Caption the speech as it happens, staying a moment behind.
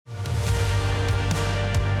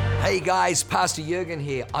Hey guys, Pastor Jurgen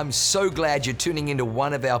here. I'm so glad you're tuning into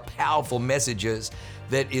one of our powerful messages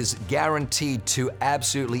that is guaranteed to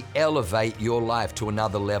absolutely elevate your life to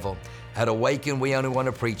another level. At Awaken, we only want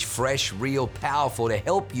to preach fresh, real, powerful to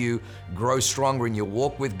help you grow stronger in your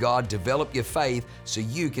walk with God, develop your faith so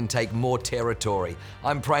you can take more territory.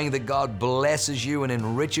 I'm praying that God blesses you and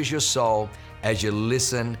enriches your soul as you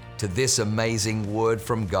listen to this amazing word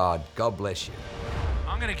from God. God bless you.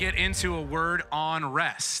 I'm going to get into a word on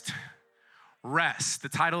rest. Rest. The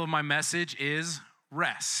title of my message is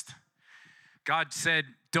Rest. God said,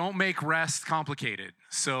 don't make rest complicated.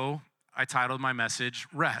 So I titled my message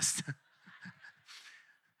Rest.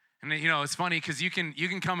 And it's funny because you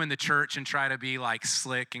can come into church and try to be like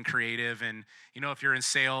slick and creative. And if you're in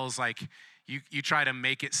sales, like you try to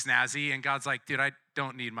make it snazzy. And God's like, dude, I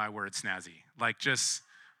don't need my word snazzy. Like just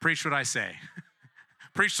preach what I say.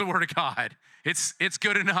 Preach the word of God. It's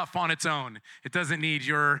good enough on its own. It doesn't need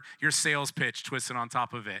your sales pitch twisted on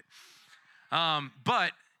top of it.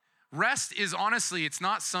 But rest is honestly, it's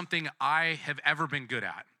not something I have ever been good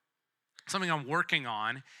at. It's something I'm working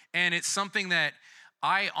on, and it's something that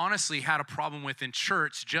I honestly had a problem with in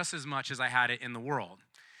church just as much as I had it in the world.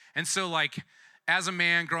 And so like, as a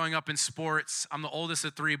man growing up in sports, I'm the oldest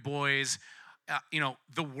of three boys.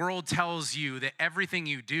 The world tells you that everything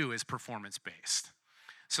you do is performance-based.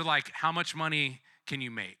 So like, how much money can you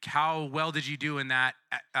make? How well did you do in that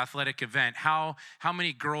athletic event? How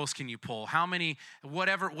many girls can you pull? How many,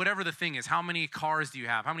 whatever the thing is, how many cars do you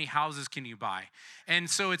have? How many houses can you buy? And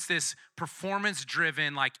so it's this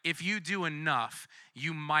performance-driven, like if you do enough,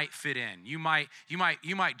 you might fit in. You might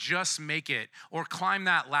just make it or climb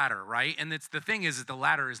that ladder, right? And the thing is that the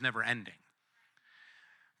ladder is never ending.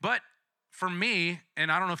 But for me, and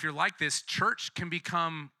I don't know if you're like this, church can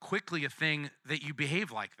become quickly a thing that you behave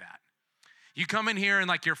like that. You come in here and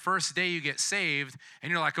like your first day you get saved and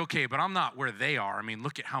you're like, okay, but I'm not where they are. I mean,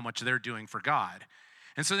 look at how much they're doing for God.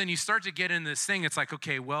 And so then you start to get in this thing. It's like,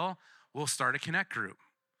 okay, well, we'll start a connect group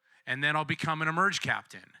and then I'll become an emerge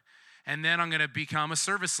captain. And then I'm going to become a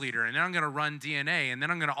service leader, and then I'm going to run DNA, and then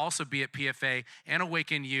I'm going to also be at PFA and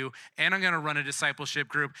Awaken You, and I'm going to run a discipleship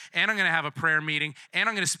group, and I'm going to have a prayer meeting, and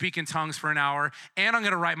I'm going to speak in tongues for an hour, and I'm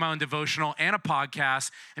going to write my own devotional and a podcast.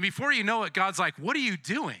 And before you know it, God's like, what are you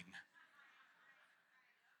doing?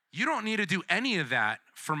 You don't need to do any of that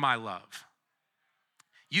for my love.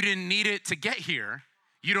 You didn't need it to get here.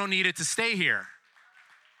 You don't need it to stay here.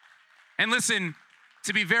 And listen,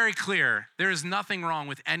 to be very clear, there is nothing wrong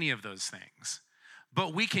with any of those things,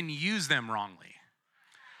 but we can use them wrongly.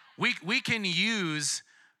 We can use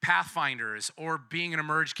Pathfinders or being an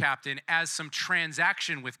emerge captain as some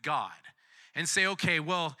transaction with God and say, okay,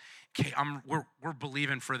 we're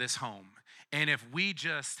believing for this home. And if we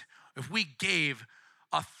gave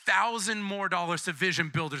 $1,000 more to Vision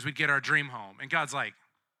Builders, we'd get our dream home. And God's like,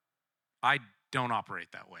 I don't operate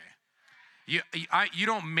that way. You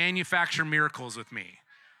don't manufacture miracles with me.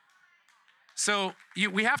 So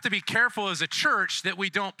we have to be careful as a church that we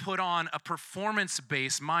don't put on a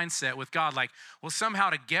performance-based mindset with God, like, well, somehow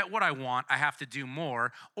to get what I want, I have to do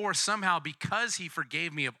more, or somehow because he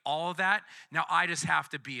forgave me of all of that, now I just have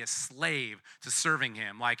to be a slave to serving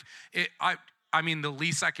him. Like, the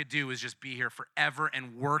least I could do is just be here forever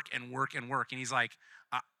and work and work and work. And he's like,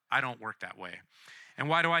 I don't work that way. And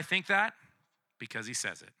why do I think that? Because he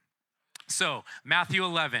says it. So, Matthew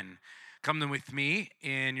 11, come with me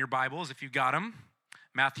in your Bibles if you've got them.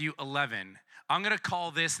 Matthew 11. I'm going to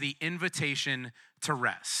call this the invitation to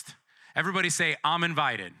rest. Everybody say, I'm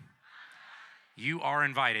invited. You are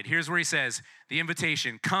invited. Here's where he says, the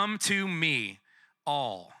invitation, come to me,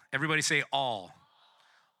 all. Everybody say all.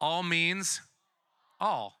 All means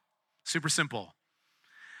all. Super simple.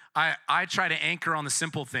 I try to anchor on the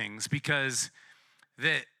simple things because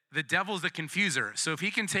the devil's the confuser. So if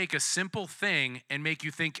he can take a simple thing and make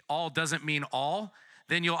you think all doesn't mean all,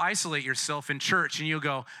 then you'll isolate yourself in church and you'll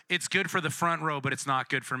go, it's good for the front row, but it's not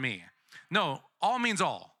good for me. No, all means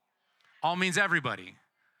all. All means everybody.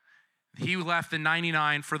 He left the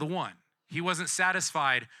 99 for the one. He wasn't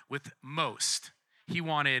satisfied with most. He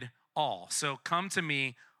wanted all. So come to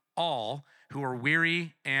me, all who are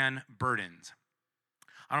weary and burdened.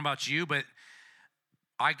 I don't know about you, but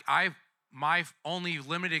my only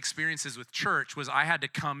limited experiences with church was I had to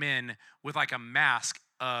come in with like a mask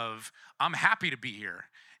of, I'm happy to be here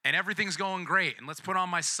and everything's going great and let's put on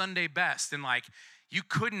my Sunday best. And like, you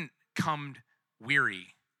couldn't come weary.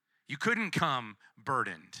 You couldn't come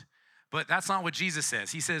burdened. But that's not what Jesus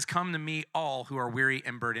says. He says, come to me all who are weary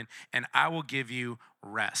and burdened and I will give you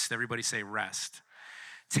rest. Everybody say rest.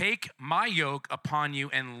 Take my yoke upon you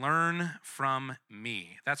and learn from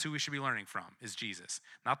me. That's who we should be learning from, is Jesus.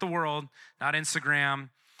 Not the world, not Instagram,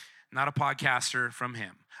 not a podcaster, from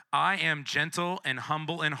him. I am gentle and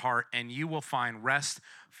humble in heart, and you will find rest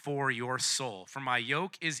for your soul. For my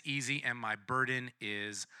yoke is easy and my burden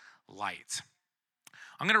is light.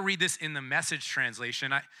 I'm going to read this in the Message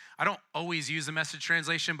translation. I don't always use the Message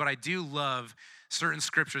translation, but I do love certain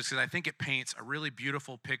scriptures because I think it paints a really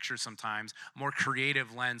beautiful picture sometimes, a more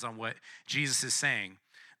creative lens on what Jesus is saying.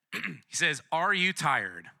 He says, are you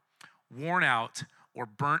tired, worn out, or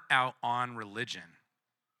burnt out on religion?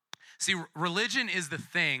 See, religion is the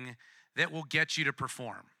thing that will get you to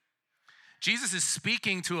perform. Jesus is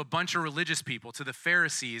speaking to a bunch of religious people, to the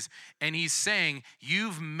Pharisees, and he's saying,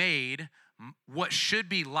 you've made what should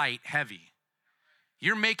be light heavy.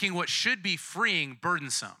 You're making what should be freeing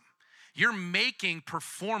burdensome. You're making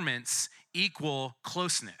performance equal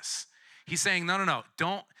closeness. He's saying, no,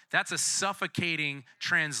 don't. That's a suffocating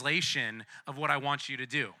translation of what I want you to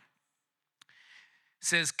do. It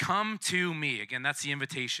says, come to me. Again, that's the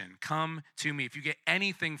invitation. Come to me. If you get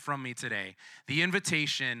anything from me today, the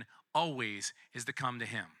invitation always is to come to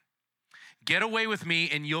him. Get away with me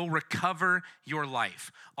and you'll recover your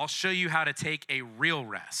life. I'll show you how to take a real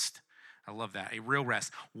rest. I love that, a real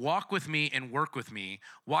rest. Walk with me and work with me.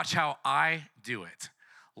 Watch how I do it.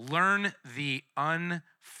 Learn the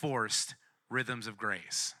unforced rhythms of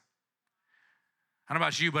grace. I don't know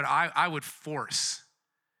about you, but I would force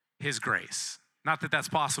his grace. Not that that's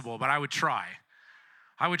possible, but I would try.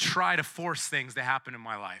 I would try to force things to happen in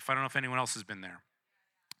my life. I don't know if anyone else has been there.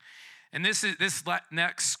 And this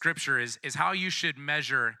next scripture is how you should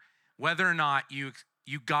measure whether or not you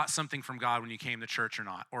got something from God when you came to church or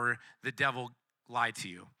not, or the devil lied to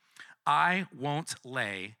you. I won't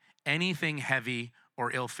lay anything heavy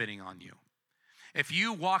or ill-fitting on you. If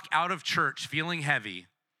you walk out of church feeling heavy,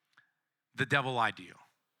 the devil lied to you.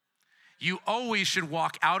 You always should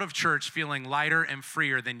walk out of church feeling lighter and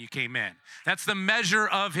freer than you came in. That's the measure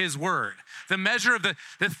of his word. The measure of the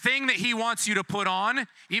thing that he wants you to put on,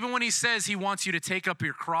 even when he says he wants you to take up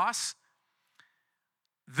your cross,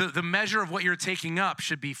 the measure of what you're taking up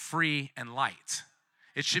should be free and light.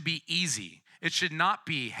 It should be easy. It should not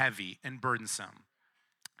be heavy and burdensome.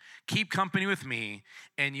 Keep company with me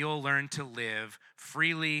and you'll learn to live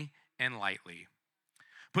freely and lightly.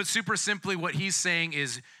 Put super simply, what he's saying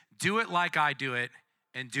is, do it like I do it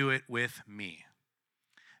and do it with me.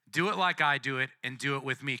 Do it like I do it and do it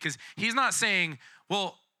with me. Because he's not saying,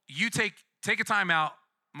 well, you take a time out,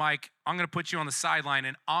 Mike, I'm going to put you on the sideline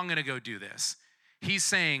and I'm going to go do this. He's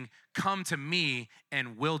saying, come to me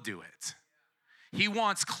and we'll do it. He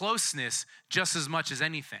wants closeness just as much as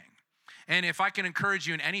anything. And if I can encourage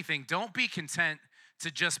you in anything, don't be content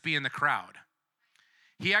to just be in the crowd.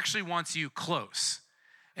 He actually wants you close.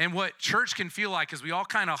 And what church can feel like is we all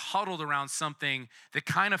kind of huddled around something that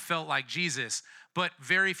kind of felt like Jesus, but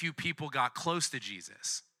very few people got close to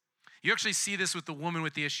Jesus. You actually see this with the woman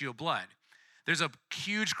with the issue of blood. There's a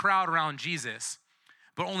huge crowd around Jesus,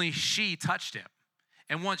 but only she touched him.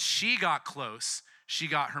 And once she got close, she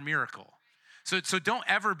got her miracle. So don't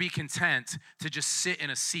ever be content to just sit in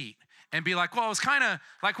a seat and be like, well, it was kind of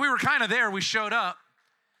like we were kind of there, we showed up.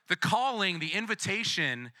 The calling, the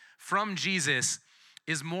invitation from Jesus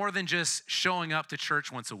is more than just showing up to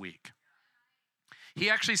church once a week. He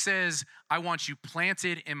actually says, I want you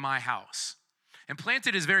planted in my house. And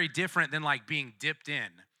planted is very different than like being dipped in.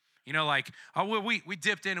 You know, like, oh, well, we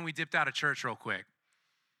dipped in and we dipped out of church real quick.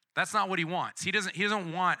 That's not what he wants. He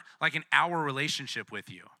doesn't want like an hour relationship with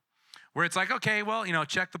you where it's like, okay, well,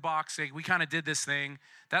 check the box. We kind of did this thing.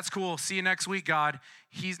 That's cool. See you next week, God.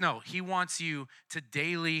 He wants you to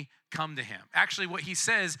daily come to him. Actually, what he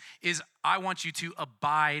says is, I want you to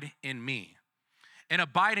abide in me. And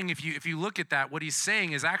abiding, if you look at that, what he's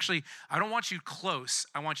saying is actually, I don't want you close.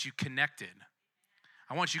 I want you connected.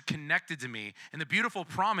 I want you connected to me. And the beautiful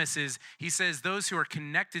promise is, he says, those who are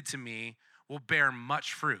connected to me will bear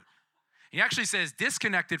much fruit. He actually says,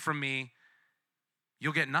 disconnected from me,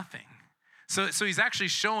 you'll get nothing. So he's actually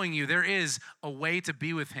showing you there is a way to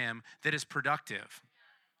be with him that is productive.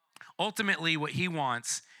 Ultimately, what he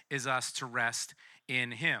wants is us to rest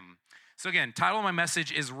in him. So again, title of my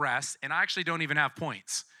message is Rest, and I actually don't even have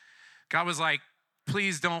points. God was like,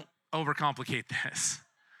 please don't overcomplicate this.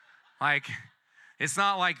 Like, it's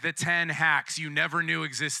not like the 10 hacks you never knew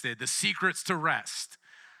existed, the secrets to rest.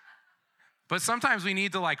 But sometimes we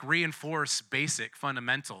need to like reinforce basic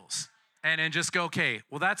fundamentals and just go, okay,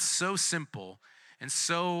 well, that's so simple and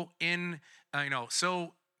so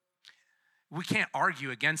so we can't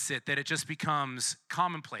argue against it, that it just becomes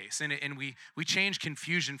commonplace, and we change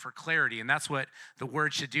confusion for clarity, and that's what the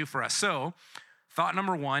word should do for us. So thought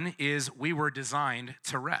number one is we were designed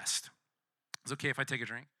to rest. Is it okay if I take a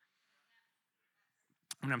drink?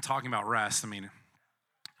 When I'm talking about rest,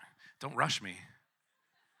 don't rush me.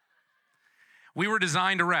 We were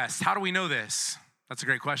designed to rest. How do we know this? That's a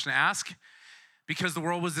great question to ask, because the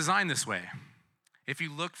world was designed this way. If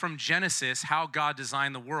you look from Genesis, how God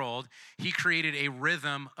designed the world, he created a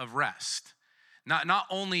rhythm of rest. Not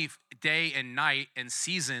only day and night and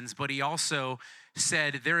seasons, but he also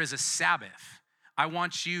said there is a Sabbath. I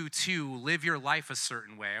want you to live your life a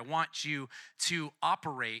certain way. I want you to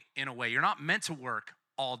operate in a way. You're not meant to work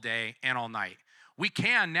all day and all night. We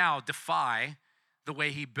can now defy the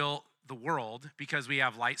way he built the world because we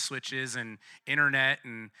have light switches and internet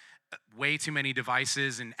and way too many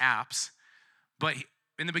devices and apps. But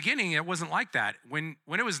in the beginning, it wasn't like that. When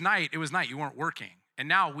it was night, you weren't working. And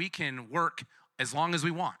now we can work as long as we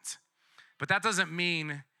want. But that doesn't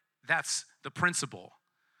mean that's the principle.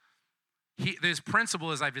 This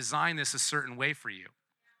principle is I've designed this a certain way for you.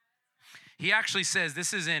 He actually says,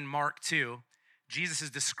 this is in Mark 2, Jesus is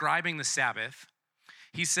describing the Sabbath.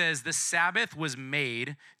 He says, the Sabbath was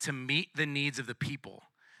made to meet the needs of the people,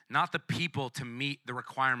 not the people to meet the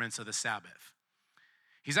requirements of the Sabbath.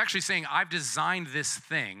 He's actually saying, I've designed this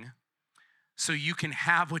thing so you can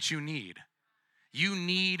have what you need. You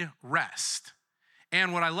need rest.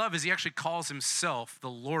 And what I love is he actually calls himself the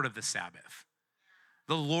Lord of the Sabbath,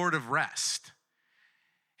 the Lord of rest.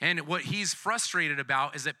 And what he's frustrated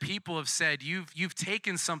about is that people have said, you've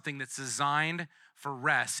taken something that's designed for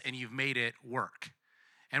rest and you've made it work.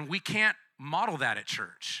 And we can't model that at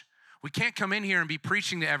church. We can't come in here and be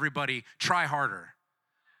preaching to everybody, try harder,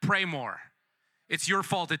 pray more. It's your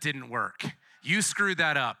fault it didn't work. You screwed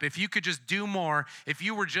that up. If you could just do more, if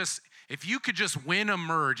you could just win a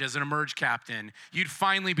merge as an emerge captain, you'd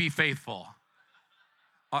finally be faithful.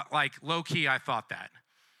 Like low key, I thought that.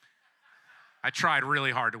 I tried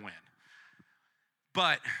really hard to win.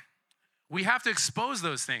 But we have to expose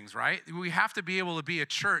those things, right? We have to be able to be a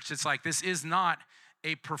church. It's like, this is not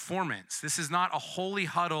a performance. This is not a holy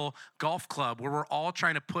huddle golf club where we're all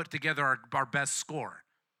trying to put together our best score.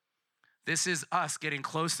 This is us getting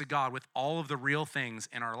close to God with all of the real things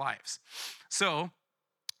in our lives. So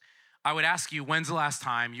I would ask you, when's the last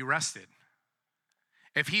time you rested?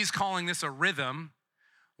 If he's calling this a rhythm,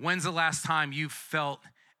 when's the last time you felt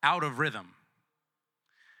out of rhythm?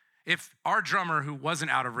 If our drummer who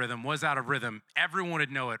wasn't out of rhythm was out of rhythm, everyone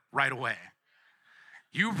would know it right away.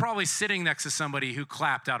 You were probably sitting next to somebody who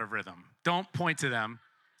clapped out of rhythm. Don't point to them.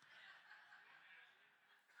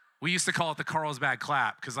 We used to call it the Carlsbad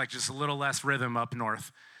clap because just a little less rhythm up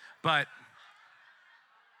north. But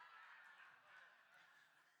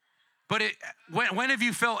when have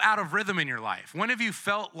you felt out of rhythm in your life? When have you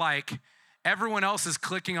felt like everyone else is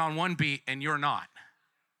clicking on one beat and you're not?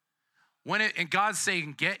 And God's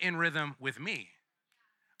saying, get in rhythm with me.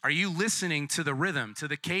 Are you listening to the rhythm, to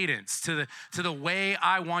the cadence, to the way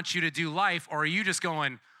I want you to do life? Or are you just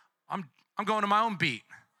going, I'm going to my own beat?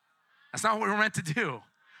 That's not what we're meant to do.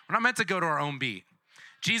 We're not meant to go to our own beat.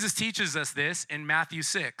 Jesus teaches us this in Matthew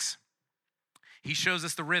 6. He shows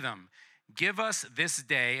us the rhythm. Give us this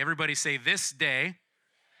day, everybody say this day,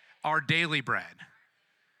 our daily bread.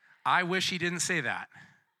 I wish he didn't say that.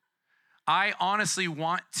 I honestly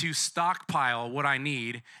want to stockpile what I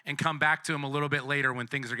need and come back to him a little bit later when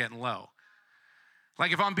things are getting low.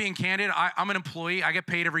 Like if I'm being candid, I'm an employee, I get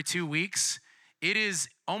paid every 2 weeks. It is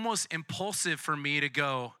almost impulsive for me to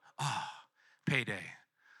go, payday.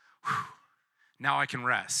 Whew. Now I can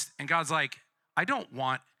rest. And God's like, I don't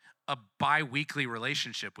want a bi-weekly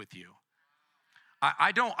relationship with you.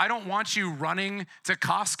 I don't want you running to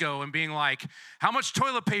Costco and being like, how much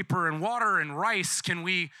toilet paper and water and rice can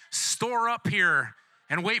we store up here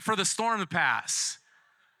and wait for the storm to pass?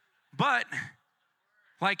 But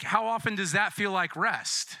how often does that feel like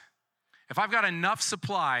rest? If I've got enough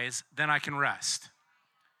supplies, then I can rest.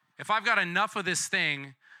 If I've got enough of this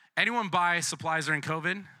thing, anyone buy supplies during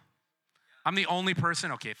COVID? I'm the only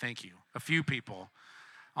person? Okay, thank you. A few people.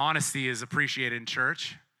 Honesty is appreciated in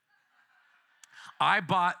church. I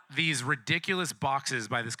bought these ridiculous boxes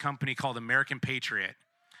by this company called American Patriot.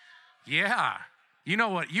 Yeah. You know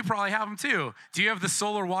what? You probably have them too. Do you have the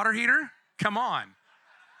solar water heater? Come on.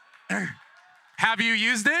 Have you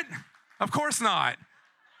used it? Of course not.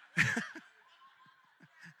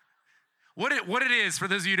 What it is, for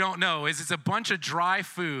those of you who don't know, is it's a bunch of dry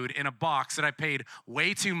food in a box that I paid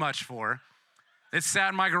way too much for. It sat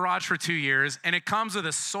in my garage for 2 years, and it comes with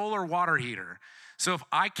a solar water heater. So if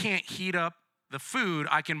I can't heat up the food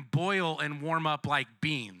I can boil and warm up like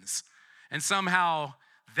beans. And somehow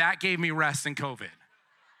that gave me rest in COVID.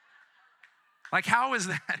 Like, how is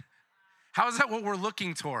that? How is that what we're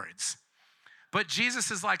looking towards? But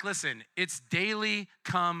Jesus is like, listen, it's daily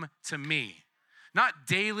come to me. Not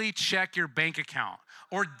daily check your bank account,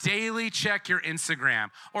 or daily check your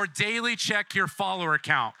Instagram, or daily check your follower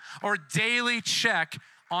count, or daily check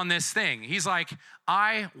on this thing. He's like,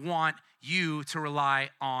 I want you to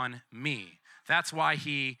rely on me. That's why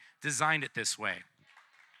he designed it this way.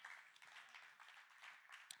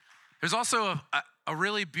 There's also a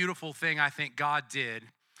really beautiful thing I think God did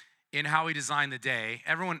in how he designed the day.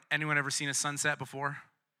 Anyone ever seen a sunset before?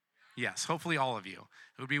 Yes, hopefully all of you.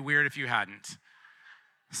 It would be weird if you hadn't.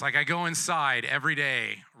 It's like I go inside every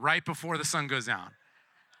day right before the sun goes down.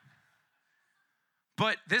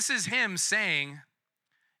 But this is him saying,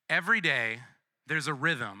 every day there's a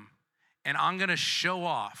rhythm, and I'm gonna show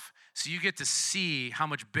off so you get to see how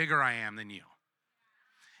much bigger I am than you.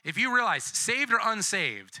 If you realize, saved or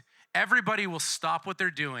unsaved, everybody will stop what they're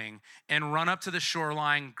doing and run up to the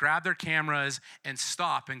shoreline, grab their cameras, and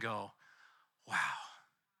stop and go, wow.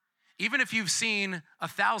 Even if you've seen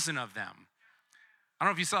 1,000 of them. I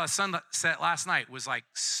don't know if you saw a sunset last night, was like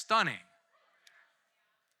stunning.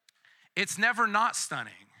 It's never not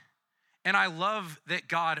stunning. And I love that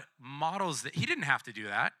God models that. He didn't have to do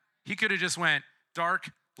that. He could have just went dark,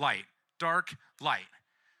 light, dark, light.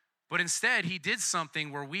 But instead, he did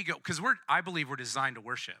something where we go, because I believe we're designed to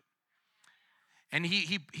worship. And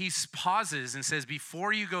he pauses and says,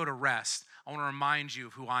 before you go to rest, I want to remind you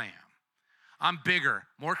of who I am. I'm bigger,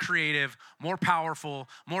 more creative, more powerful,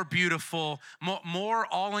 more beautiful, more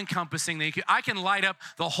all-encompassing than you can. I can light up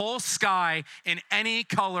the whole sky in any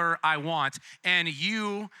color I want, and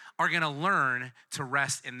you are going to learn to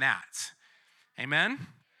rest in that. Amen?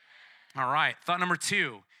 All right, thought number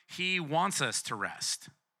 2, he wants us to rest.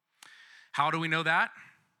 How do we know that?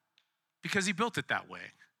 Because he built it that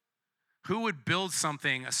way. Who would build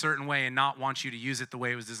something a certain way and not want you to use it the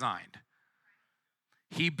way it was designed?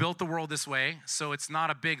 He built the world this way, so it's not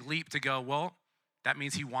a big leap to go, well, that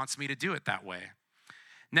means he wants me to do it that way.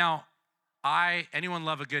 Now, anyone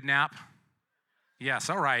love a good nap? Yes,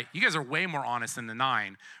 all right. You guys are way more honest than the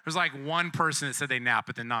 9. There's like one person that said they nap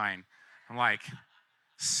at the 9. I'm like,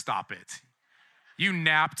 stop it. You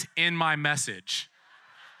napped in my message.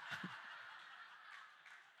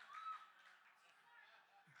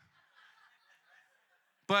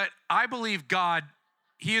 But I believe God,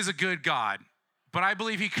 he is a good God. But I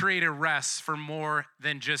believe he created rest for more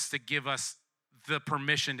than just to give us the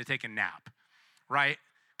permission to take a nap, right?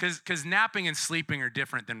 Because napping and sleeping are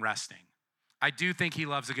different than resting. I do think he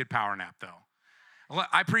loves a good power nap, though.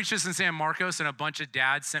 I preached this in San Marcos, and a bunch of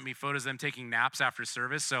dads sent me photos of them taking naps after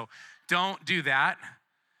service, so don't do that.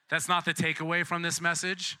 That's not the takeaway from this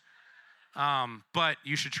message, but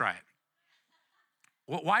you should try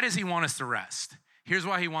it. Why does he want us to rest? Here's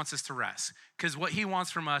why he wants us to rest. Because what he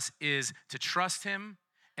wants from us is to trust him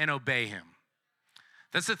and obey him.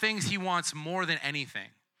 That's the things he wants more than anything.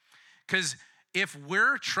 Because if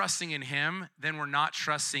we're trusting in him, then we're not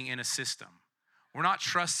trusting in a system. We're not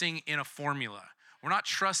trusting in a formula. We're not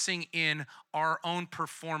trusting in our own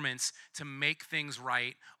performance to make things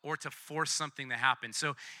right or to force something to happen.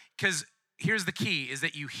 So, because here's the key, is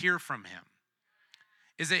that you hear from him.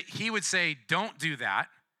 Is that he would say, don't do that.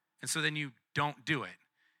 And so then you don't do it.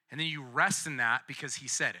 And then you rest in that because he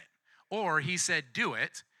said it. Or he said, do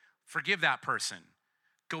it, forgive that person,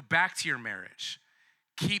 go back to your marriage,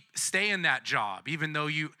 stay in that job, even though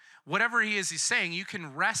whatever he's saying, you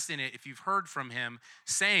can rest in it if you've heard from him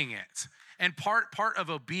saying it. And part of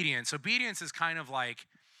obedience is kind of like,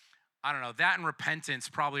 I don't know, that and repentance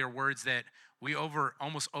probably are words that we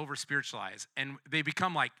almost over spiritualize. And they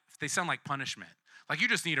sound like punishment. Like you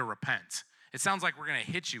just need to repent. It sounds like we're gonna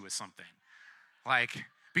hit you with something. Like,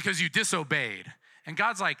 because you disobeyed. And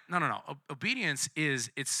God's like, no. Obedience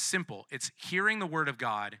it's simple. It's hearing the word of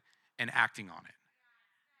God and acting on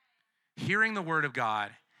it. Hearing the word of God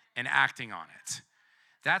and acting on it.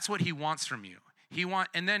 That's what he wants from you.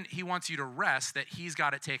 And then he wants you to rest that he's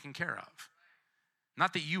got it taken care of.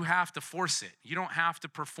 Not that you have to force it. You don't have to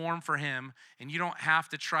perform for him, and you don't have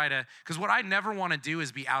to try to, because what I never want to do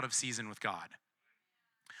is be out of season with God.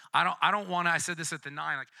 I don't want to, I said this at the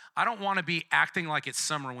 9, like, I don't want to be acting like it's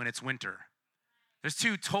summer when it's winter. There's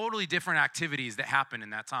 2 totally different activities that happen in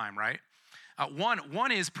that time, right?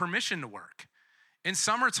 One is permission to work. In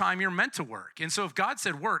summertime, you're meant to work. And so if God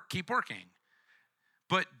said work, keep working.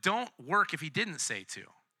 But don't work if he didn't say to.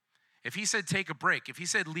 If he said take a break, if he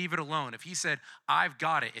said leave it alone, if he said I've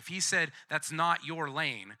got it, if he said that's not your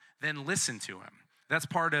lane, then listen to him. That's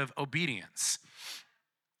part of obedience.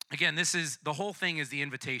 Again, the whole thing is the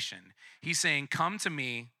invitation. He's saying, come to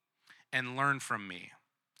me and learn from me.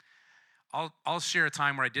 I'll share a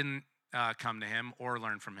time where I didn't come to him or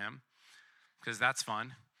learn from him, because that's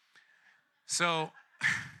fun. So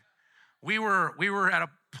we were at a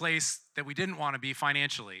place that we didn't want to be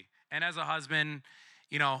financially. And as a husband,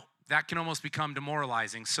 that can almost become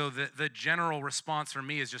demoralizing. So the general response for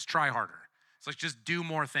me is just try harder. It's like, just do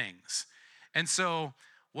more things. And so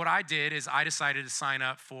what I did is I decided to sign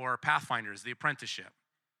up for Pathfinders, the apprenticeship,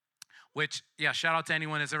 which, shout out to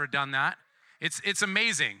anyone that's ever done that. It's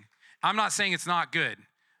amazing. I'm not saying it's not good.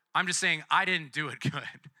 I'm just saying I didn't do it good.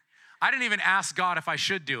 I didn't even ask God if I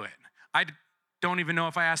should do it. I don't even know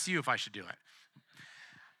if I asked you if I should do it.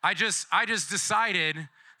 I just decided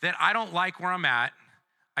that I don't like where I'm at.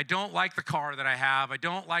 I don't like the car that I have. I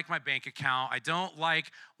don't like my bank account. I don't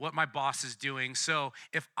like what my boss is doing. So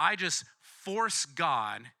if I just force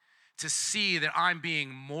God to see that I'm being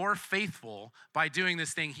more faithful by doing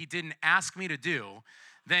this thing he didn't ask me to do,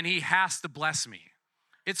 then he has to bless me.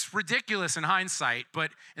 It's ridiculous in hindsight,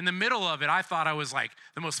 but in the middle of it, I thought I was like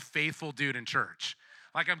the most faithful dude in church.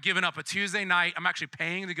 Like, I'm giving up a Tuesday night. I'm actually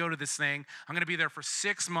paying to go to this thing. I'm going to be there for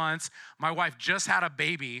 6 months. My wife just had a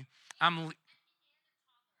baby. And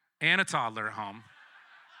a toddler at home.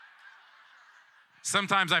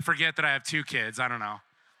 Sometimes I forget that I have 2 kids. I don't know.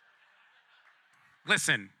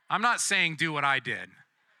 Listen, I'm not saying do what I did.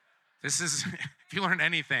 This is, if you learn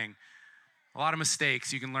anything, a lot of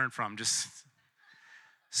mistakes you can learn from.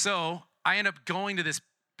 So I end up going to this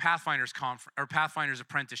Pathfinders conference or Pathfinders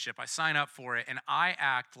apprenticeship. I sign up for it, and I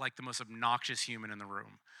act like the most obnoxious human in the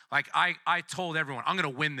room. Like, I told everyone, I'm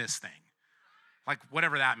going to win this thing. Like,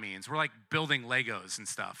 whatever that means. We're like building Legos and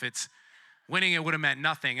stuff. Winning it would have meant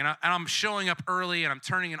nothing. And I'm showing up early, and I'm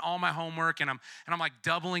turning in all my homework, and I'm like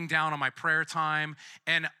doubling down on my prayer time.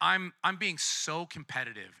 And I'm being so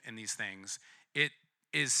competitive in these things. It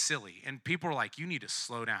is silly. And people are like, you need to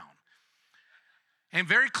slow down. And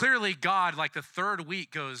very clearly, God, like the 3rd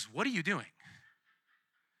week, goes, what are you doing?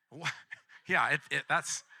 What? Yeah,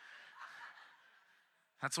 that's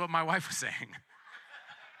what my wife was saying.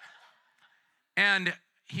 And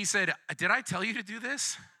he said, did I tell you to do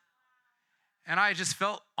this? And I just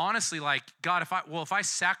felt honestly like, God, if I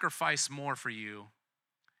sacrifice more for you,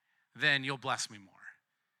 then you'll bless me more.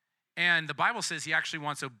 And the Bible says he actually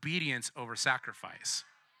wants obedience over sacrifice.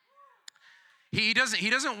 He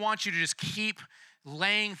doesn't want you to just keep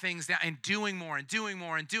laying things down and doing more and doing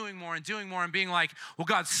more and doing more and doing more and being like, well,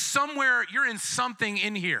 God, somewhere you're in something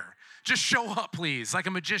in here. Just show up, please, like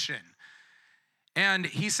a magician. And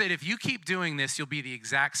he said, if you keep doing this, you'll be the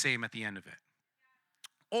exact same at the end of it.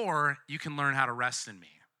 Or you can learn how to rest in me.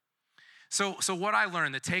 So what I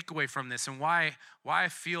learned, the takeaway from this, and why I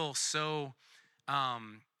feel so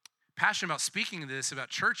passionate about speaking this about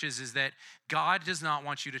churches, is that God does not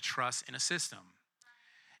want you to trust in a system.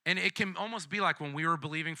 And it can almost be like when we were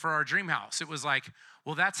believing for our dream house. It was like,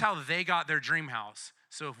 well, that's how they got their dream house.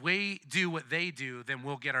 So if we do what they do, then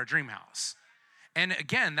we'll get our dream house. And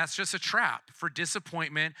again, that's just a trap for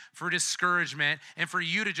disappointment, for discouragement, and for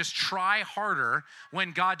you to just try harder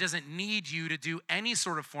when God doesn't need you to do any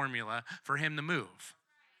sort of formula for him to move.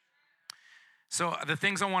 So the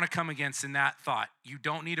things I want to come against in that thought, you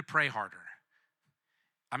don't need to pray harder.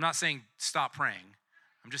 I'm not saying stop praying.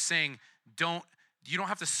 I'm just saying you don't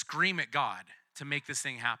have to scream at God to make this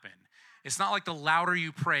thing happen. It's not like the louder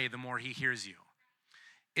you pray, the more he hears you.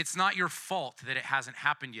 It's not your fault that it hasn't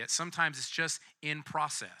happened yet. Sometimes it's just in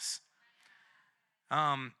process.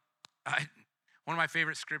 One of my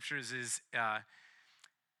favorite scriptures is,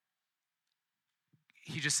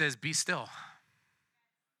 he just says, be still.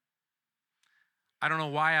 I don't know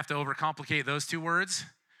why I have to overcomplicate those 2 words.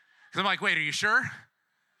 Because I'm like, wait, are you sure?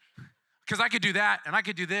 Because I could do that and I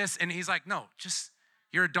could do this. And he's like, no, just,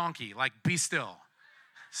 you're a donkey. Like, be still.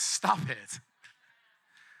 Stop it.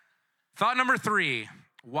 Thought number 3.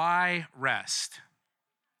 Why rest?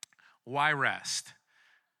 Why rest?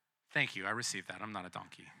 Thank you, I received that. I'm not a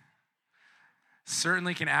donkey.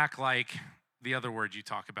 Certainly can act like the other word you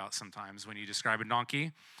talk about sometimes when you describe a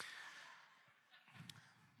donkey.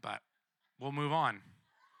 But we'll move on.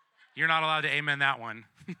 You're not allowed to amen that one.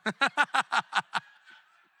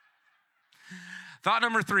 Thought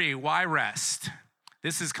number 3, why rest?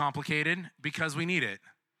 This is complicated because we need it.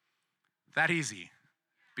 That easy.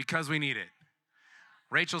 Because we need it.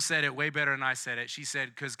 Rachel said it way better than I said it. She said,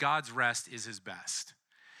 because God's rest is his best.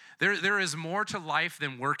 There is more to life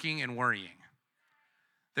than working and worrying.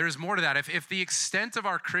 There is more to that. If the extent of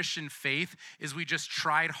our Christian faith is we just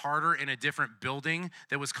tried harder in a different building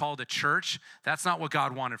that was called a church, that's not what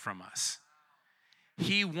God wanted from us.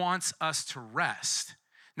 He wants us to rest.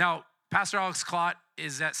 Now, Pastor Alex Klott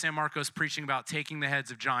is at San Marcos preaching about taking the heads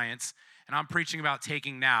of giants, and I'm preaching about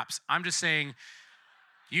taking naps. I'm just saying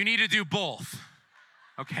you need to do both,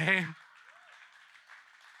 okay?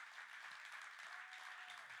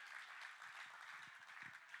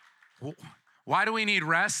 Why do we need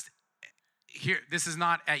rest? Here, this is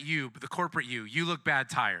not at you, but the corporate you. You look bad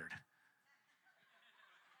tired.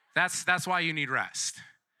 That's why you need rest.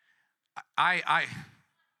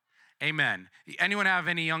 Amen. Anyone have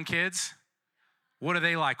any young kids? What are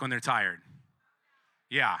they like when they're tired?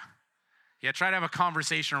 Yeah, try to have a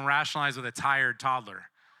conversation and rationalize with a tired toddler.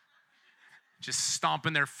 Just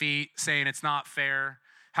stomping their feet, saying it's not fair.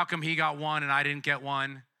 How come he got one and I didn't get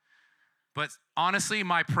one? But honestly,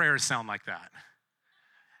 my prayers sound like that.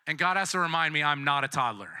 And God has to remind me I'm not a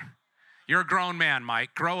toddler. You're a grown man,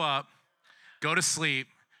 Mike. Grow up, go to sleep,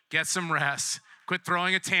 get some rest, quit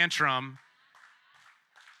throwing a tantrum.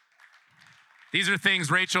 These are things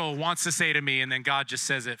Rachel wants to say to me, and then God just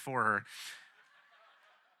says it for her.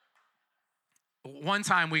 One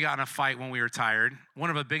time we got in a fight when we were tired, one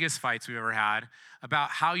of the biggest fights we ever had, about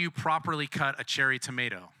how you properly cut a cherry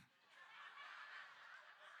tomato.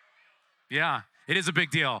 Yeah, it is a big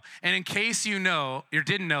deal. And in case you know, or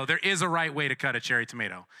didn't know, there is a right way to cut a cherry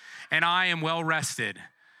tomato. And I am well rested.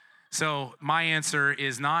 So my answer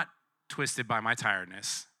is not twisted by my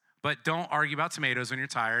tiredness. But don't argue about tomatoes when you're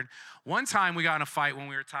tired. One time we got in a fight when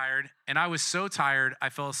we were tired, and I was so tired, I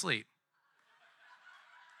fell asleep.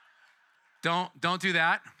 Don't do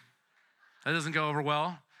that. That doesn't go over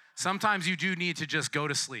well. Sometimes you do need to just go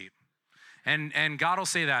to sleep. And God will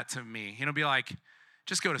say that to me. He'll be like,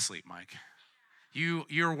 just go to sleep, Mike.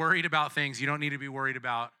 You're worried about things you don't need to be worried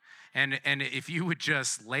about. And if you would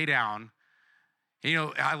just lay down,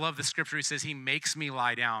 I love the scripture. He says, he makes me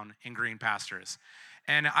lie down in green pastures.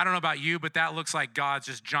 And I don't know about you, but that looks like God's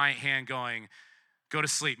just giant hand going, go to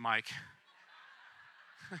sleep, Mike.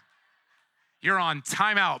 You're on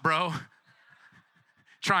timeout, bro.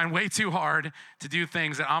 Trying way too hard to do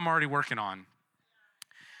things that I'm already working on.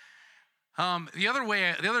 The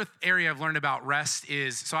other area I've learned about rest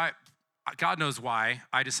is, God knows why,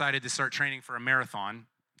 I decided to start training for a marathon.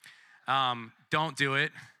 Don't do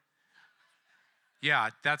it. Yeah,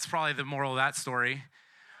 that's probably the moral of that story.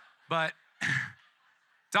 But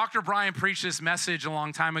Dr. Brian preached this message a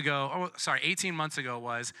long time ago, 18 months ago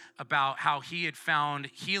was, about how he had found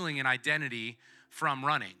healing and identity from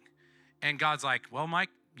running. And God's like, well, Mike,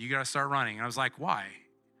 you got to start running. And I was like, why?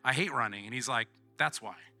 I hate running. And he's like, that's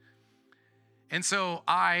why. And so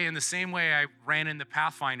in the same way I ran into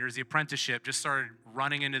Pathfinders, the apprenticeship, just started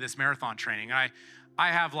running into this marathon training. I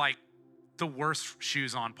have like the worst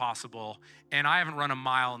shoes on possible. And I haven't run a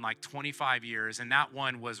mile in like 25 years. And that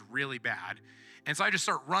one was really bad. And so I just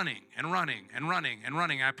start running and running and running and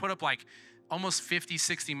running. And I put up like almost 50,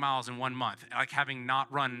 60 miles in 1 month, like having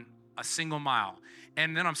not run a single mile.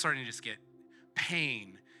 And then I'm starting to just get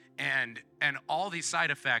pain and all these side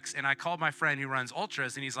effects. And I called my friend who runs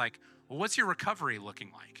ultras, and he's like, well, what's your recovery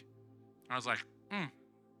looking like? And I was like,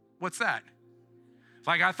 what's that?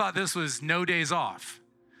 Like, I thought this was no days off.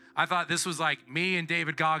 I thought this was like me and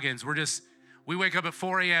David Goggins. We wake up at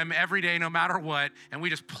 4 a.m. every day, no matter what, and we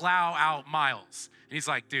just plow out miles. And he's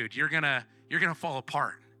like, dude, you're gonna fall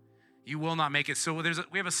apart. You will not make it. So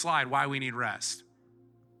we have a slide, why we need rest.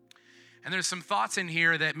 And there's some thoughts in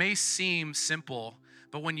here that may seem simple,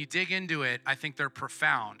 but when you dig into it, I think they're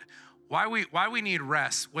profound. Why we need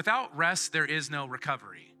rest. Without rest, there is no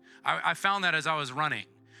recovery. I found that as I was running.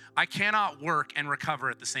 I cannot work and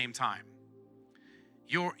recover at the same time.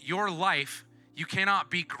 Your life, you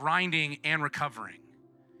cannot be grinding and recovering.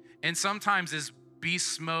 And sometimes this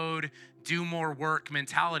beast mode, do more work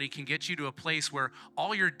mentality can get you to a place where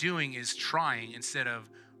all you're doing is trying instead of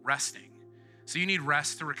resting. So you need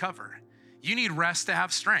rest to recover. You need rest to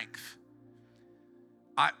have strength.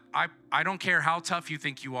 I don't care how tough you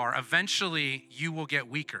think you are. Eventually, you will get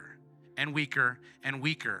weaker and weaker and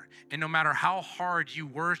weaker. And no matter how hard you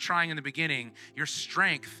were trying in the beginning, your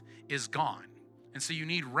strength is gone. And so you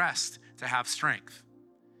need rest to have strength.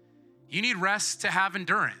 You need rest to have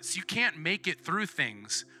endurance. You can't make it through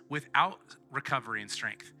things without recovery and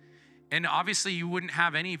strength. And obviously, you wouldn't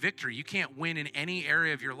have any victory. You can't win in any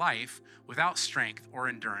area of your life without strength or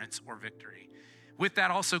endurance or victory. With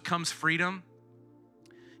that also comes freedom.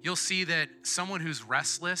 You'll see that someone who's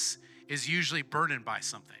restless is usually burdened by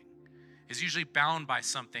something, is usually bound by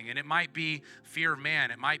something. And it might be fear of man.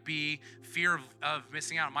 It might be fear of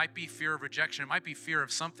missing out. It might be fear of rejection. It might be fear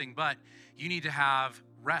of something, but you need to have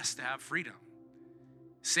rest to have freedom.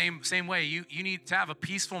 Same way, you need to have a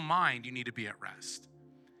peaceful mind. You need to be at rest.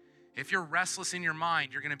 If you're restless in your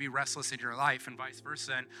mind, you're going to be restless in your life, and vice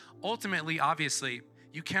versa. And ultimately, obviously,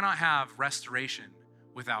 you cannot have restoration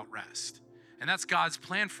without rest. And that's God's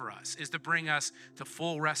plan for us, is to bring us to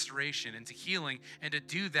full restoration and to healing. And to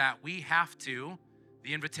do that, we have to,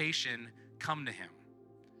 the invitation, come to him.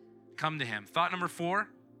 Come to him. Thought number 4,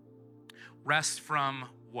 rest from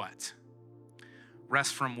what?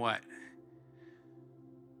 Rest from what?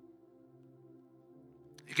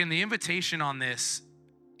 Again, the invitation on this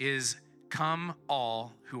is, come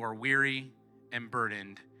all who are weary and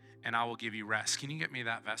burdened, and I will give you rest. Can you get me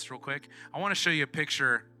that vest real quick? I want to show you a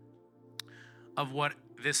picture of what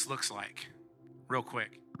this looks like real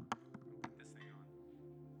quick. Put this thing on.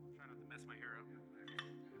 Try not to mess my hair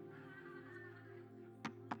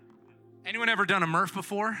up. Anyone ever done a Murph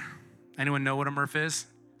before? Anyone know what a Murph is?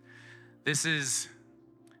 That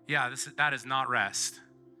is not rest.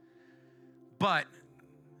 But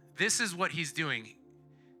this is what he's doing.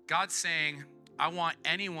 God's saying, I want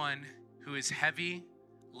anyone who is heavy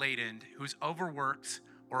laden, who's overworked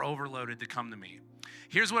or overloaded, to come to me.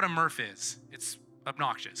 Here's what a Murph is. It's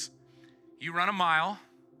obnoxious. You run a mile,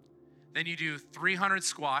 then you do 300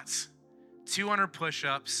 squats, 200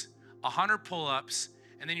 push-ups, 100 pull-ups,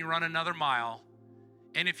 and then you run another mile.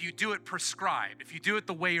 And if you do it prescribed, if you do it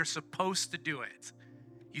the way you're supposed to do it,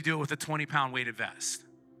 you do it with a 20-pound weighted vest.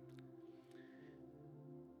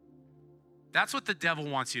 That's what the devil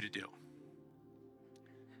wants you to do.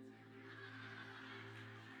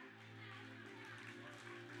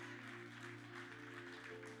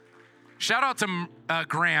 Shout out to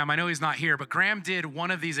Graham. I know he's not here, but Graham did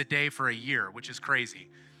one of these a day for a year, which is crazy.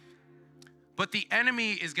 But the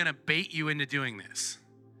enemy is going to bait you into doing this.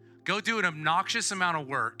 Go do an obnoxious amount of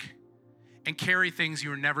work and carry things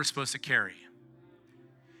you were never supposed to carry.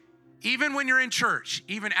 Even when you're in church,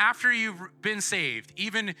 even after you've been saved,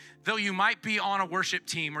 even though you might be on a worship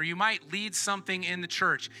team or you might lead something in the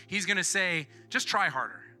church, he's going to say, just try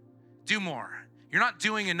harder, do more. You're not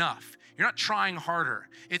doing enough. You're not trying harder.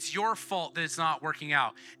 It's your fault that it's not working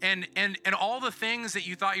out. And all the things that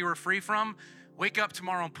you thought you were free from, wake up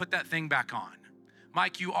tomorrow and put that thing back on.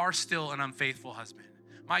 Mike, you are still an unfaithful husband.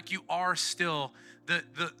 Mike, you are still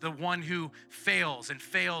the one who fails and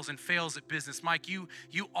fails and fails at business. Mike, you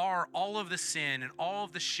are all of the sin and all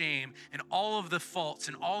of the shame and all of the faults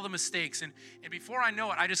and all the mistakes. And before I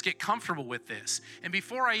know it, I just get comfortable with this. And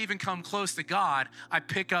before I even come close to God, I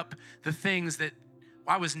pick up the things that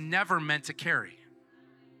I was never meant to carry.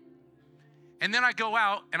 And then I go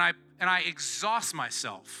out and I exhaust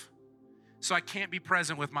myself. So I can't be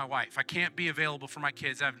present with my wife. I can't be available for my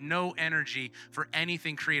kids. I have no energy for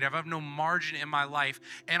anything creative. I have no margin in my life,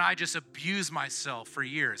 and I just abuse myself for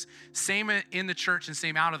years. Same in the church and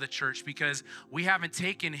same out of the church, because we haven't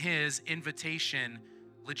taken his invitation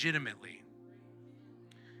legitimately.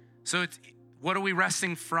 So what are we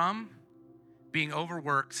resting from? Being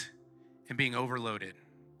overworked and being overloaded.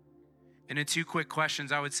 And in 2 quick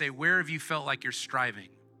questions, I would say, where have you felt like you're striving?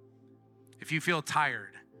 If you feel tired,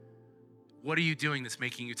 what are you doing that's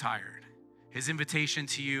making you tired? His invitation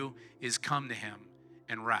to you is come to him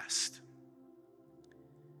and rest.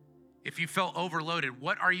 If you felt overloaded,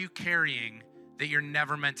 what are you carrying that you're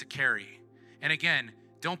never meant to carry? And again,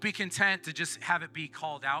 don't be content to just have it be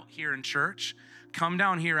called out here in church. Come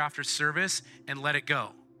down here after service and let it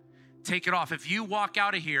go. Take it off. If you walk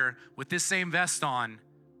out of here with this same vest on,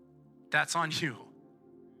 that's on you.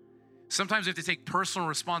 Sometimes we have to take personal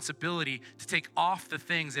responsibility to take off the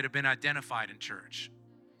things that have been identified in church.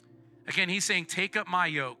 Again, he's saying, take up my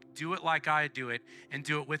yoke, do it like I do it, and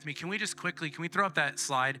do it with me. Can we throw up that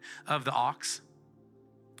slide of the ox?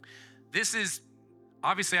 This is,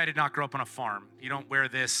 obviously I did not grow up on a farm. You don't wear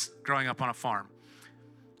this growing up on a farm.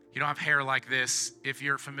 You don't have hair like this if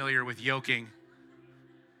you're familiar with yoking.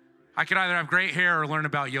 I could either have great hair or learn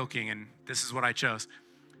about yoking, and this is what I chose.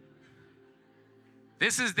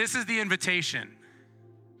 This is the invitation.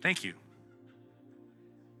 Thank you.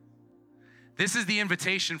 This is the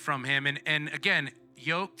invitation from him. And again,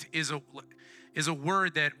 yoked is a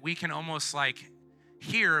word that we can almost like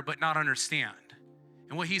hear but not understand.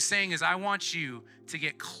 And what he's saying is, I want you to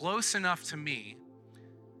get close enough to me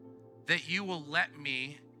that you will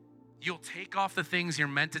you'll take off the things you're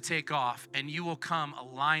meant to take off, and you will come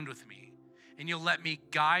aligned with me. And you'll let me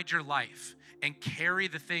guide your life and carry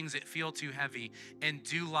the things that feel too heavy and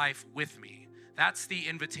do life with me. That's the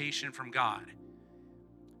invitation from God.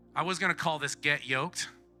 I was gonna call this get yoked,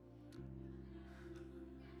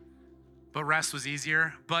 but rest was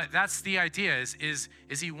easier. But that's the idea, is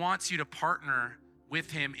he wants you to partner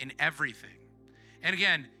with him in everything. And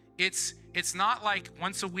again, it's not like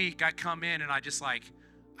once a week I come in and I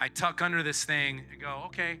I tuck under this thing and go,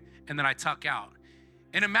 okay, and then I tuck out.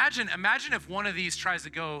 And imagine if one of these tries to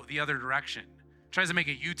go the other direction, tries to make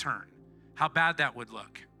a U-turn, how bad that would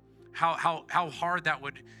look, how hard that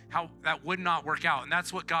would not work out. And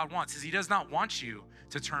that's what God wants, is he does not want you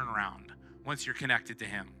to turn around once you're connected to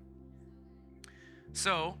him.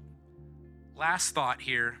 So, last thought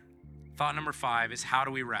here, thought number 5 is, how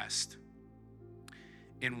do we rest?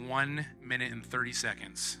 In 1 minute and 30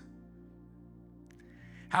 seconds.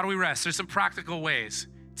 How do we rest? There's some practical ways.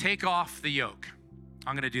 Take off the yoke.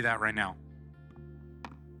 I'm going to do that right now.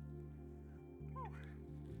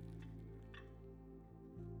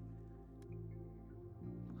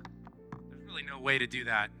 There's really no way to do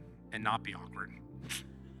that and not be awkward.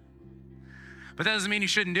 But that doesn't mean you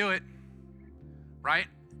shouldn't do it, right?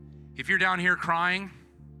 If you're down here crying,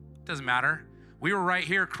 it doesn't matter. We were right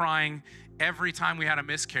here crying every time we had a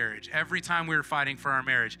miscarriage, every time we were fighting for our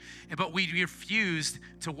marriage. But we refused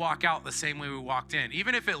to walk out the same way we walked in.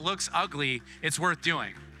 Even if it looks ugly, it's worth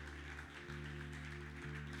doing.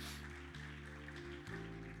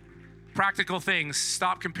 Practical things.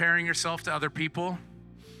 Stop comparing yourself to other people.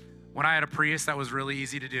 When I had a Prius, that was really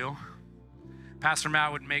easy to do. Pastor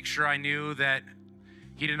Matt would make sure I knew that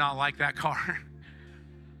he did not like that car.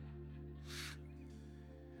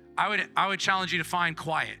 I would challenge you to find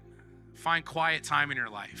quiet. Find quiet time in your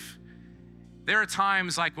life. There are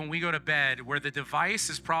times like when we go to bed where the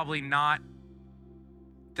device is probably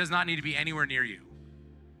does not need to be anywhere near you.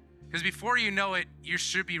 Because before you know it, you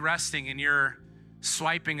should be resting and you're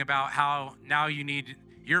swiping about how now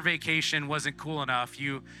your vacation wasn't cool enough.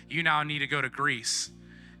 You now need to go to Greece.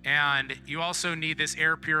 And you also need this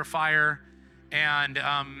air purifier. And,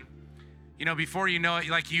 before you know it,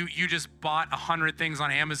 like you just bought 100 things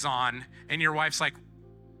on Amazon and your wife's like,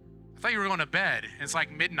 I thought you were going to bed. It's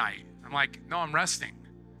like midnight. I'm like, no, I'm resting.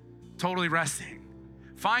 Totally resting.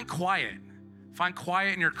 Find quiet. Find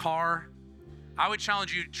quiet in your car. I would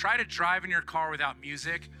challenge you, try to drive in your car without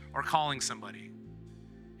music or calling somebody.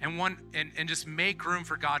 And just make room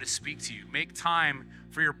for God to speak to you. Make time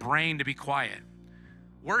for your brain to be quiet.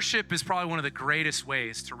 Worship is probably one of the greatest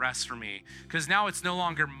ways to rest for me, because now it's no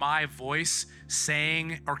longer my voice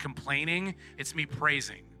saying or complaining, it's me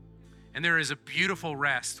praising. And there is a beautiful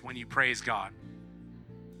rest when you praise God.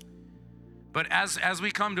 But as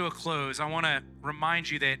we come to a close, I want to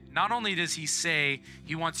remind you that not only does he say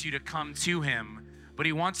he wants you to come to him, but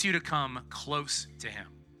he wants you to come close to him.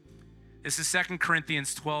 This is 2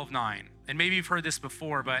 Corinthians 12:9. And maybe you've heard this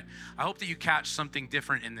before, but I hope that you catch something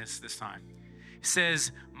different in this time. It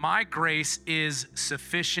says, my grace is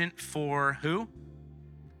sufficient for who?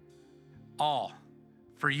 All.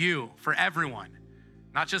 For you, for everyone.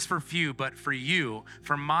 Not just for few, but for you.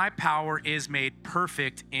 For my power is made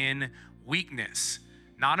perfect in weakness.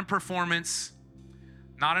 Not in performance,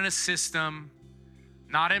 not in a system,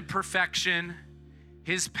 not in perfection.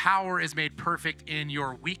 His power is made perfect in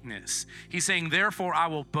your weakness. He's saying, therefore, I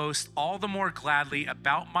will boast all the more gladly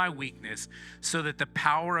about my weakness, so that the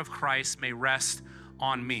power of Christ may rest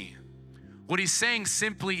on me. What he's saying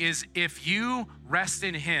simply is, if you rest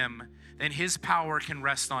in him, then his power can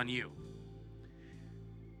rest on you.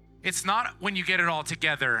 It's not when you get it all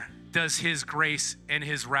together does his grace and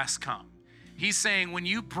his rest come. He's saying when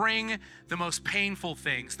you bring the most painful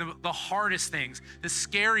things, the hardest things, the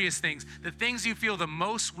scariest things, the things you feel the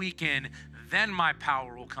most weak in, then my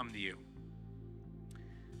power will come to you.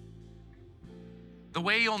 The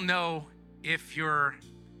way you'll know if you're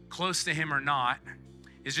close to him or not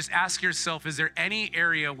is just ask yourself, is there any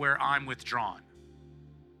area where I'm withdrawn?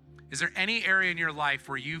 Is there any area in your life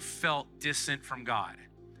where you felt distant from God?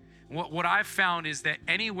 What I've found is that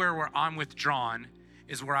anywhere where I'm withdrawn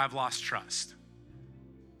is where I've lost trust.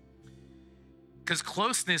 Because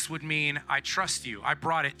closeness would mean I trust you, I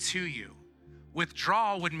brought it to you.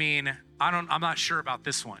 Withdrawal would mean I'm not sure about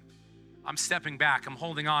this one. I'm stepping back, I'm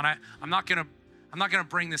holding on. I'm not gonna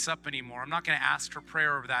bring this up anymore. I'm not gonna ask for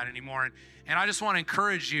prayer over that anymore. And I just want to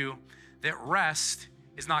encourage you that rest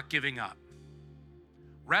is not giving up.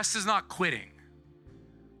 Rest is not quitting.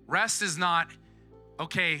 Rest is not,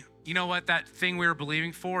 okay, you know what, that thing we were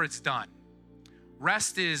believing for, it's done.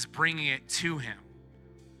 Rest is bringing it to him.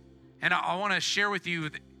 And I want to share with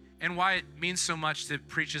you, and why it means so much to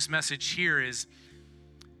preach this message here is,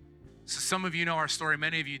 so some of you know our story,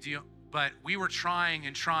 many of you do, but we were trying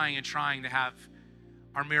to have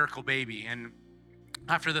our miracle baby. And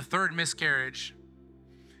after the third miscarriage,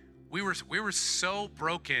 we were so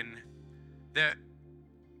broken that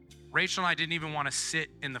Rachel and I didn't even want to sit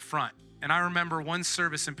in the front. And I remember one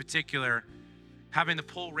service in particular having to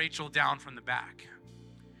pull Rachel down from the back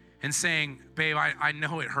and saying, babe, I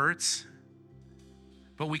know it hurts,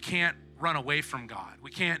 but we can't run away from God.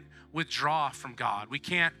 We can't withdraw from God. We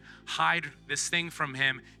can't hide this thing from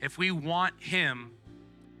him. If we want him,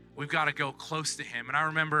 we've got to go close to him. And I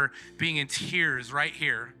remember being in tears right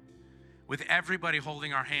here with everybody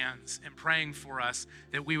holding our hands and praying for us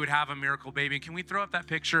that we would have a miracle baby. And can we throw up that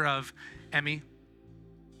picture of Emmy?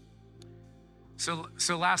 So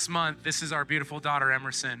last month, this is our beautiful daughter,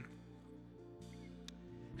 Emerson.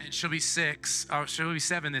 And she'll be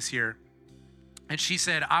 7 this year. And she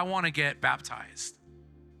said, I want to get baptized.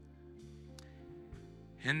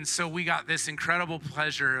 And so we got this incredible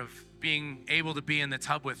pleasure of being able to be in the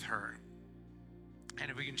tub with her.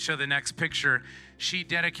 And if we can show the next picture, she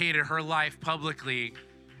dedicated her life publicly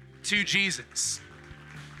to Jesus.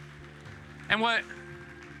 And what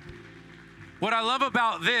I love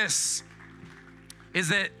about this is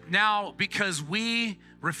that now, because we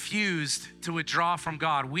refused to withdraw from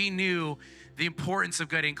God, we knew the importance of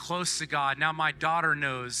getting close to God. Now my daughter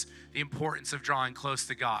knows the importance of drawing close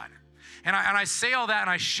to God. And I say all that and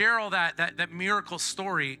I share all that miracle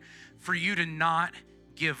story for you to not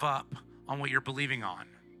give up on what you're believing on,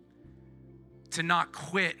 to not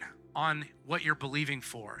quit on what you're believing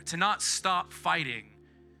for, to not stop fighting,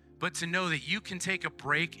 but to know that you can take a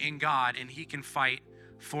break in God and he can fight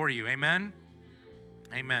for you. Amen?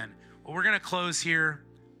 Amen. Well, we're going to close here.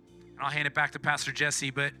 I'll hand it back to Pastor Jesse,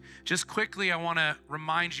 but just quickly, I want to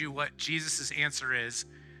remind you what Jesus' answer is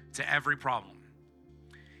to every problem.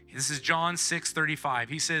 This is John 6:35.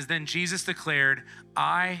 He says, then Jesus declared,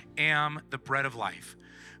 I am the bread of life.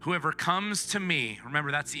 Whoever comes to me, remember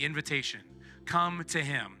that's the invitation, come to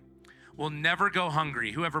him, will never go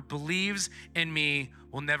hungry. Whoever believes in me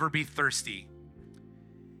will never be thirsty.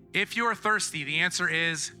 If you are thirsty, the answer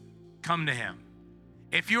is come to him.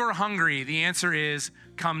 If you are hungry, the answer is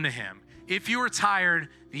come to him. If you are tired,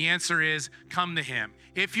 the answer is come to him.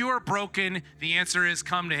 If you are broken, the answer is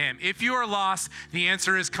come to him. If you are lost, the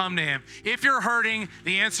answer is come to him. If you're hurting,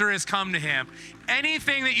 the answer is come to him.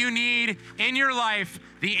 Anything that you need in your life,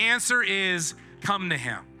 the answer is come to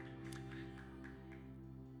him.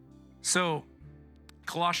 So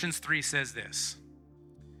Colossians 3 says this,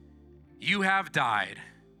 you have died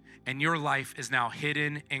and your life is now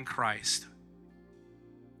hidden in Christ.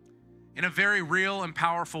 In a very real and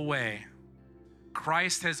powerful way,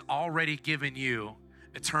 Christ has already given you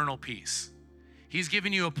eternal peace. He's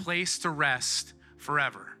given you a place to rest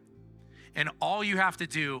forever. And all you have to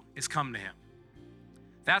do is come to him.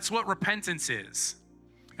 That's what repentance is.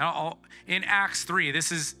 In Acts 3,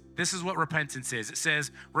 this is what repentance is. It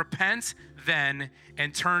says, repent then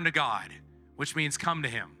and turn to God, which means come to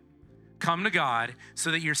him. Come to God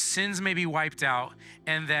so that your sins may be wiped out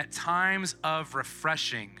and that times of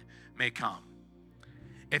refreshing may come.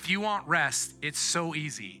 If you want rest, it's so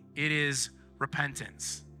easy. It is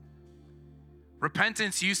repentance.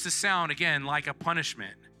 Repentance used to sound, again, like a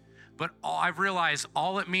punishment, but I've realized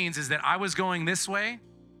all it means is that I was going this way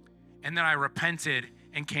and then I repented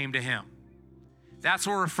and came to him. That's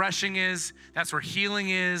where refreshing is, that's where healing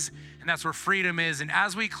is, and that's where freedom is. And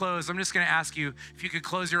as we close, I'm just gonna ask you if you could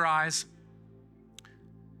close your eyes.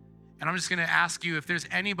 And I'm just gonna ask you if there's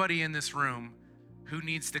anybody in this room who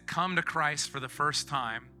needs to come to Christ for the first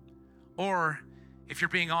time, or if you're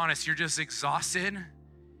being honest, you're just exhausted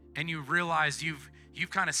and you realize you've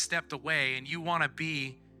kind of stepped away and you want to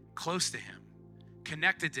be close to him,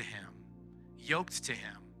 connected to him, yoked to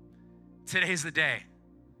him. Today's the day.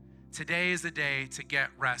 Today is the day to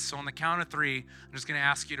get rest. So on the count of 3, I'm just going to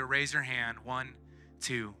ask you to raise your hand. 1,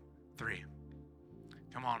 2, 3.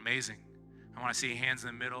 Come on, amazing. I want to see hands in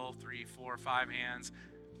the middle, 3, 4, 5 hands.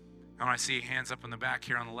 I want to see hands up in the back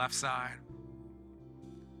here on the left side.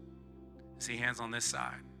 See hands on this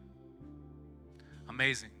side.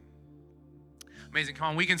 Amazing. Amazing. Come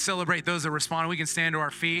on, we can celebrate those that responded. We can stand to our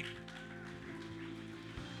feet.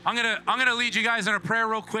 I'm gonna lead you guys in a prayer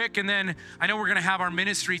real quick, and then I know we're gonna have our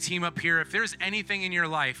ministry team up here. If there's anything in your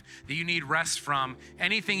life that you need rest from,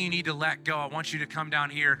 anything you need to let go, I want you to come down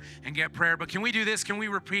here and get prayer. But can we do this? Can we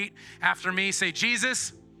repeat after me? Say,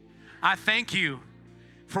 Jesus, I thank you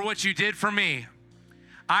for what you did for me.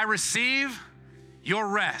 I receive your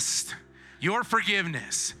rest, your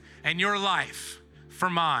forgiveness, and your life for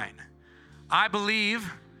mine. I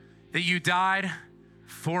believe that you died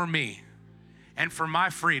for me and for my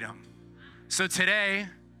freedom. So today,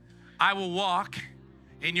 I will walk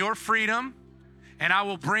in your freedom and I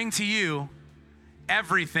will bring to you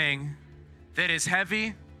everything that is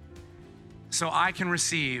heavy so I can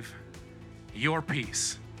receive your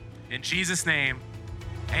peace. In Jesus' name,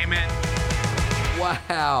 amen.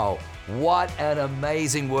 Wow, what an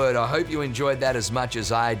amazing word. I hope you enjoyed that as much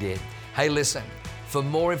as I did. Hey, listen, For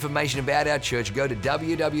more information about our church, go to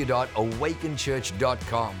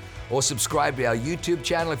www.awakenchurch.com or subscribe to our YouTube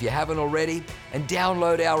channel if you haven't already, and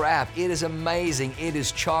download our app. It is amazing. It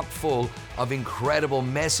is chock full of incredible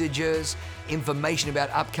messages, information about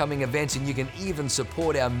upcoming events, and you can even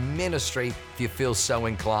support our ministry if you feel so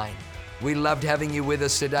inclined. We loved having you with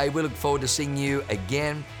us today. We look forward to seeing you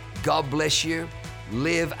again. God bless you.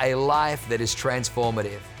 Live a life that is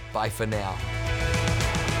transformative. Bye for now.